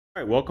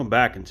All right, welcome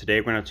back, and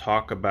today we're going to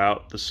talk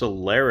about the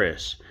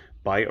Solaris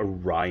by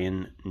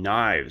Orion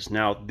Knives.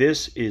 Now,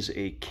 this is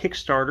a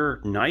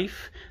Kickstarter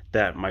knife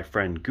that my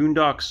friend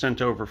Goondocks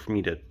sent over for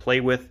me to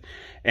play with,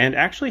 and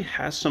actually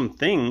has some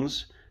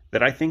things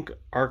that I think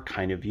are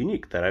kind of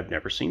unique that I've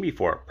never seen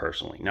before,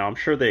 personally. Now, I'm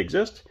sure they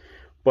exist,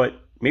 but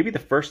maybe the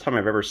first time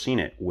I've ever seen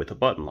it with a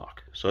button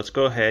lock. So let's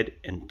go ahead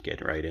and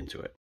get right into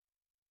it.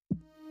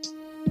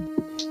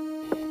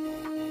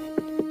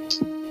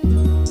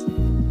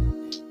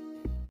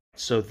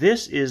 So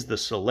this is the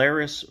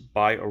Solaris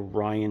by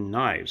Orion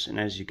Knives, and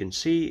as you can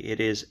see, it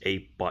is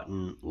a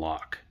button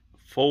lock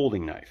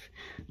folding knife.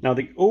 Now,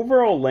 the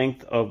overall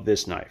length of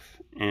this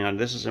knife, and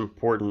this is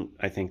important,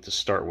 I think, to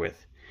start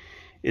with,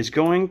 is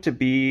going to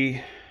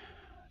be,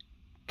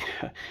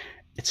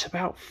 it's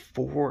about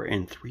 4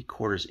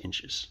 3/4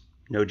 inches.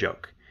 No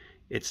joke.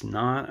 It's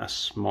not a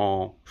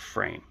small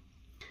frame.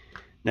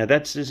 Now,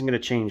 that isn't going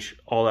to change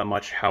all that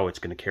much how it's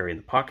going to carry in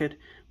the pocket,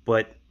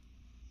 but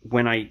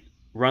when I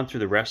run through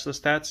the rest of the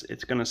stats,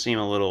 it's going to seem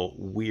a little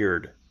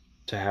weird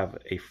to have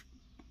a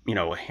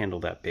handle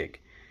that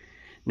big.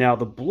 Now,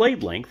 the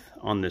blade length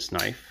on this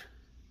knife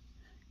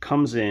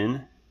comes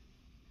in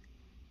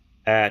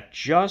at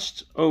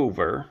just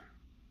over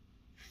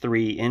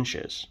 3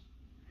 inches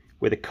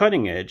with a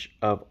cutting edge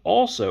of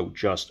also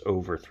just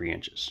over 3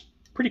 inches.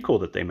 Pretty cool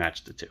that they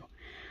matched the two.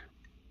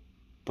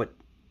 But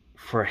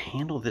for a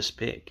handle this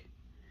big,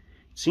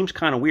 it seems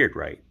kind of weird,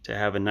 right, to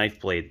have a knife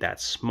blade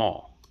that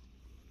small.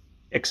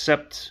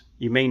 Except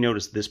you may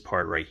notice this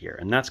part right here,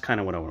 and that's kind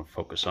of what I want to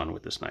focus on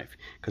with this knife,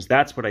 because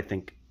that's what I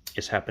think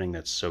is happening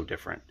that's so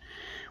different.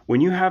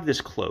 When you have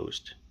this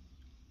closed,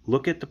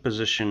 look at the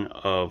position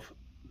of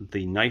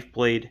the knife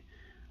blade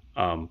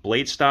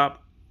blade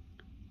stop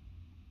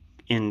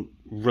in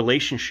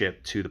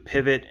relationship to the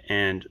pivot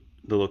and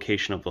the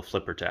location of the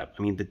flipper tab.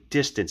 I mean, the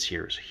distance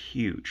here is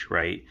huge,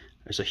 right?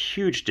 There's a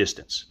huge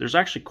distance. There's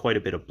actually quite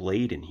a bit of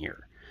blade in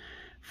here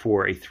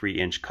for a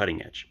 3-inch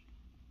cutting edge.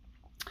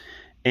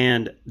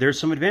 And there's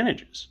some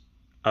advantages.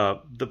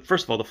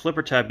 First of all, the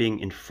flipper tab being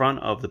in front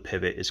of the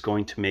pivot is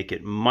going to make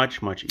it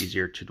much, much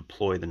easier to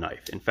deploy the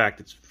knife. In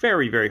fact, it's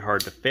very, very hard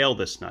to fail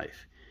this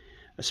knife,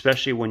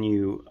 especially when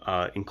you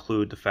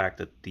include the fact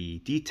that the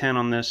D10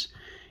 on this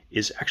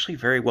is actually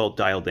very well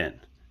dialed in.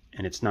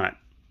 And it's not,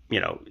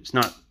 it's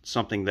not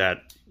something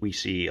that we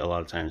see a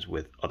lot of times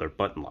with other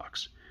button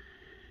locks.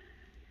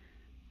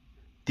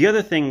 The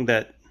other thing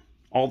that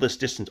all this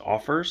distance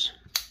offers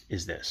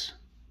is this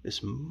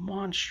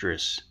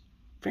monstrous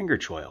finger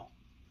choil.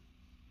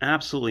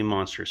 Absolutely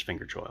monstrous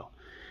finger choil.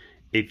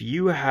 If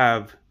you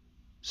have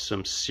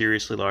some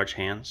seriously large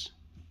hands,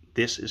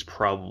 this is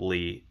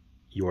probably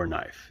your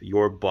knife,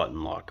 your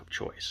button lock of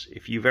choice.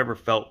 If you've ever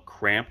felt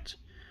cramped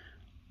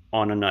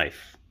on a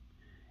knife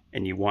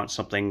and you want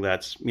something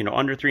that's,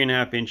 under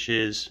 3.5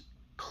 inches,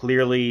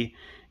 clearly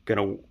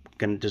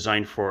gonna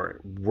design for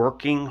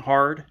working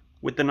hard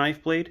with the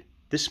knife blade,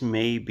 this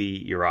may be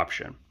your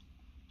option,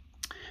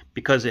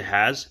 because it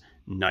has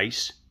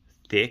nice,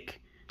 thick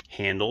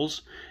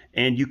handles,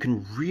 and you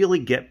can really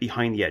get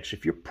behind the edge.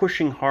 If you're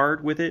pushing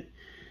hard with it,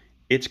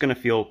 it's going to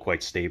feel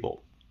quite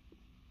stable,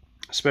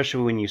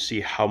 especially when you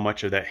see how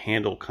much of that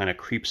handle kind of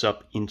creeps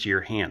up into your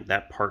hand.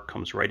 That part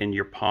comes right into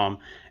your palm,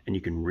 and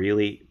you can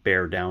really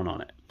bear down on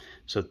it.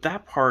 So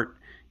that part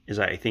is,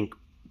 I think,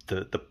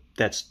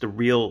 that's the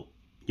real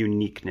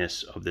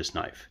uniqueness of this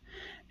knife.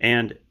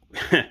 And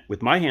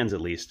with my hands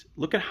at least,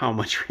 look at how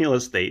much real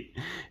estate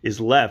is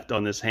left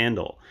on this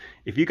handle.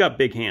 If you got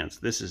big hands,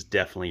 this is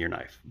definitely your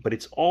knife. But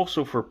it's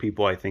also for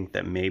people, I think,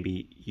 that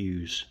maybe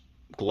use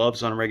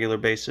gloves on a regular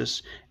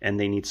basis and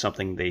they need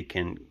something they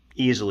can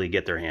easily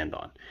get their hand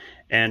on.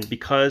 And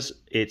because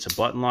it's a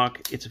button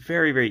lock, it's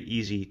very, very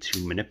easy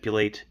to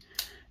manipulate,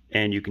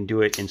 and you can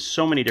do it in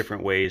so many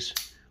different ways.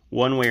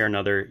 One way or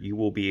another, you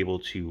will be able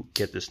to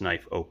get this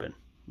knife open,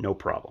 no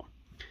problem.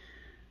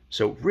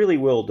 So really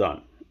well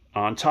done.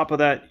 On top of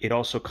that, it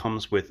also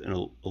comes with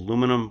an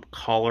aluminum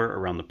collar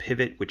around the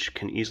pivot, which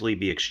can easily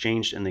be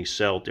exchanged, and they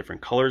sell different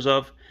colors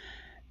of.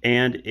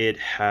 And it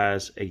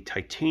has a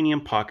titanium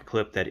pocket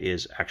clip that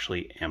is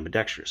actually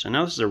ambidextrous. And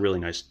now this is a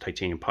really nice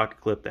titanium pocket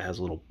clip that has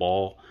a little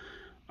ball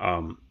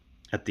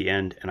at the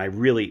end. And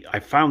I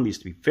found these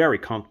to be very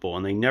comfortable,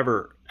 and they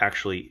never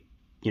actually,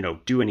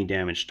 do any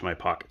damage to my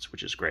pockets,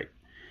 which is great.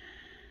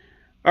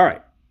 All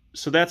right,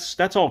 so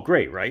that's all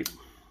great, right?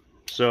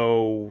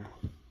 So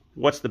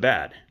what's the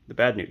bad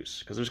news?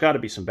 Because there's got to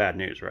be some bad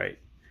news, right?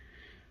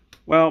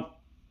 Well,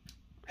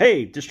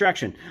 hey,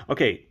 distraction.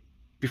 Okay,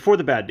 before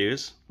the bad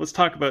news, let's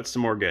talk about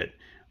some more good.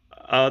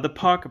 The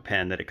pocket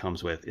pen that it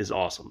comes with is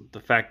awesome. The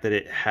fact that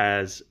it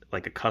has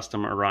like a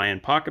custom Orion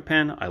pocket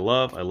pen, I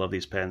love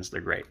these pens.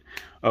 They're great.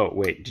 Oh,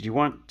 wait, did you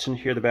want to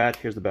hear the bad?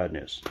 Here's the bad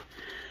news.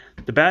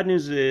 The bad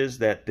news is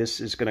that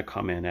this is going to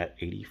come in at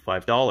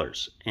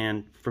 $85.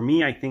 And for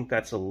me, I think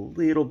that's a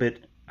little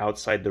bit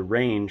outside the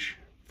range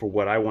for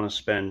what I want to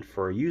spend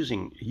for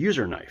using a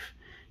user knife.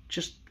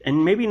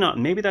 And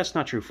maybe that's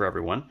not true for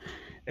everyone.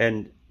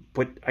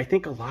 But I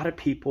think a lot of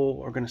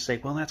people are going to say,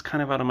 well, that's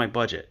kind of out of my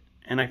budget.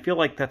 And I feel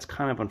like that's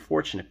kind of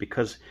unfortunate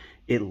because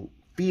it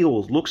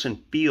looks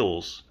and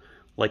feels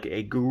like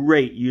a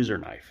great user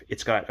knife.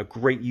 It's got a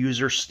great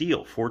user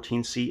steel.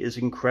 14C is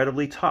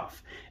incredibly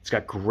tough. It's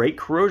got great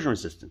corrosion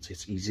resistance.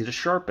 It's easy to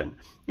sharpen.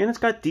 And it's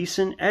got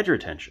decent edge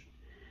retention.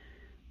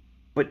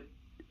 But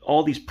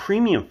all these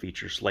premium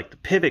features like the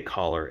pivot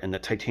collar and the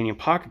titanium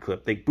pocket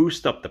clip, they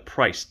boost up the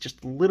price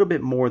just a little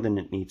bit more than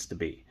it needs to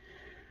be.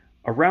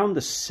 Around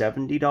the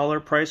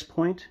 $70 price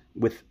point,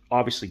 with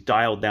obviously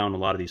dialed down a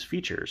lot of these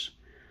features,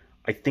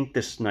 I think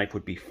this knife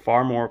would be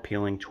far more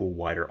appealing to a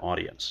wider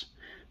audience.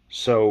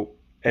 So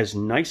as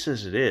nice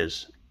as it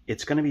is,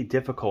 it's going to be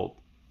difficult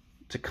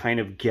to kind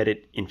of get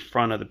it in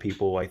front of the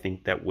people I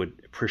think that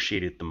would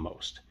appreciate it the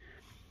most.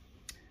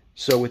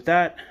 So with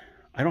that,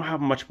 I don't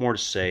have much more to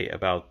say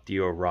about the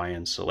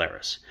Orion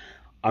Solaris.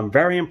 I'm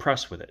very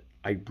impressed with it.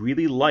 I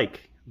really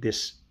like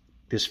this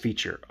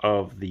feature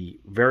of the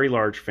very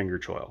large finger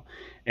choil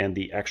and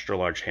the extra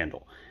large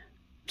handle.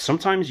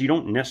 Sometimes you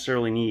don't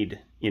necessarily need,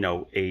 you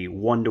know, a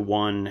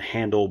 1-to-1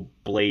 handle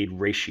blade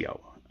ratio.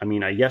 I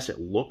mean, I guess it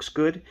looks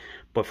good,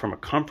 but from a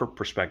comfort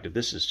perspective,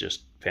 this is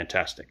just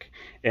fantastic.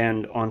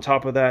 And on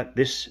top of that,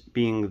 this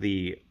being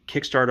the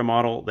Kickstarter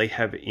model, they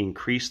have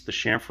increased the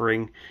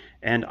chamfering,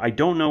 and I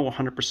don't know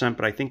 100%,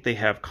 but I think they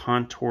have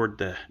contoured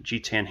the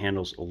G10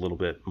 handles a little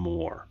bit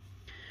more.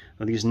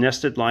 Now, these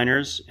nested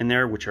liners in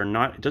there, which are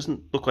not, it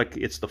doesn't look like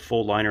it's the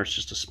full liner, it's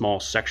just a small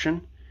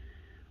section.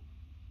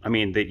 I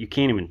mean, you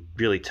can't even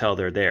really tell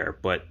they're there,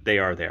 but they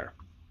are there.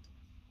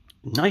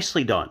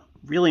 Nicely done,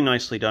 really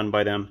nicely done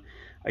by them.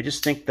 I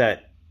just think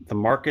that the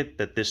market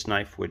that this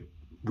knife would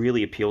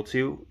really appeal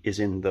to is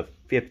in the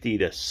 $50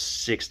 to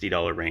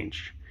 $60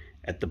 range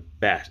at the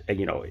best,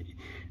 you know,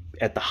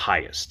 at the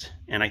highest.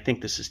 And I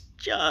think this is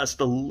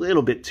just a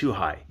little bit too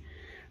high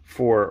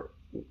for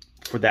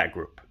that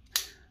group.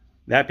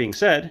 That being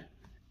said,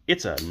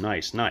 it's a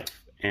nice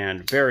knife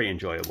and very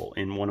enjoyable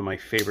in one of my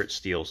favorite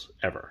steels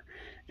ever.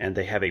 And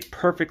they have a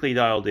perfectly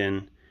dialed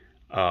in,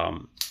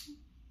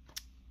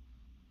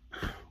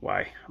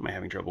 why am I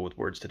having trouble with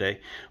words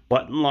today?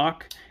 Button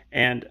lock,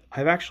 and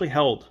I've actually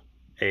held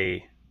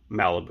a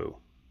Malibu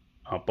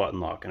button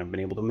lock, and I've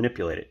been able to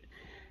manipulate it.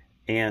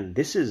 And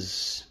this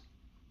is,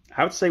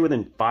 I would say,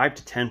 within 5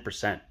 to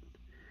 10%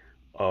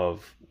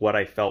 of what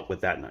I felt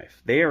with that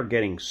knife. They are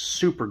getting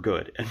super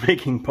good at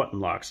making button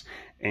locks,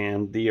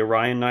 and the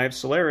Orion Knives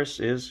Solaris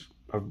is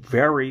a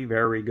very,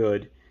 very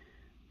good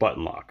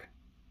button lock.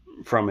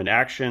 From an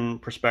action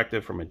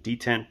perspective, from a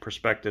detent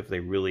perspective, they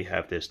really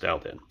have this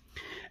dialed in.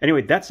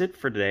 Anyway, that's it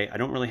for today. I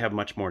don't really have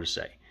much more to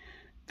say.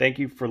 Thank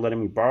you for letting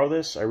me borrow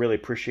this. I really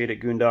appreciate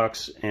it,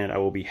 Goondocks, and I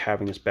will be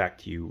having this back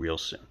to you real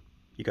soon.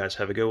 You guys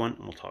have a good one,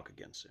 and we'll talk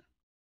again soon.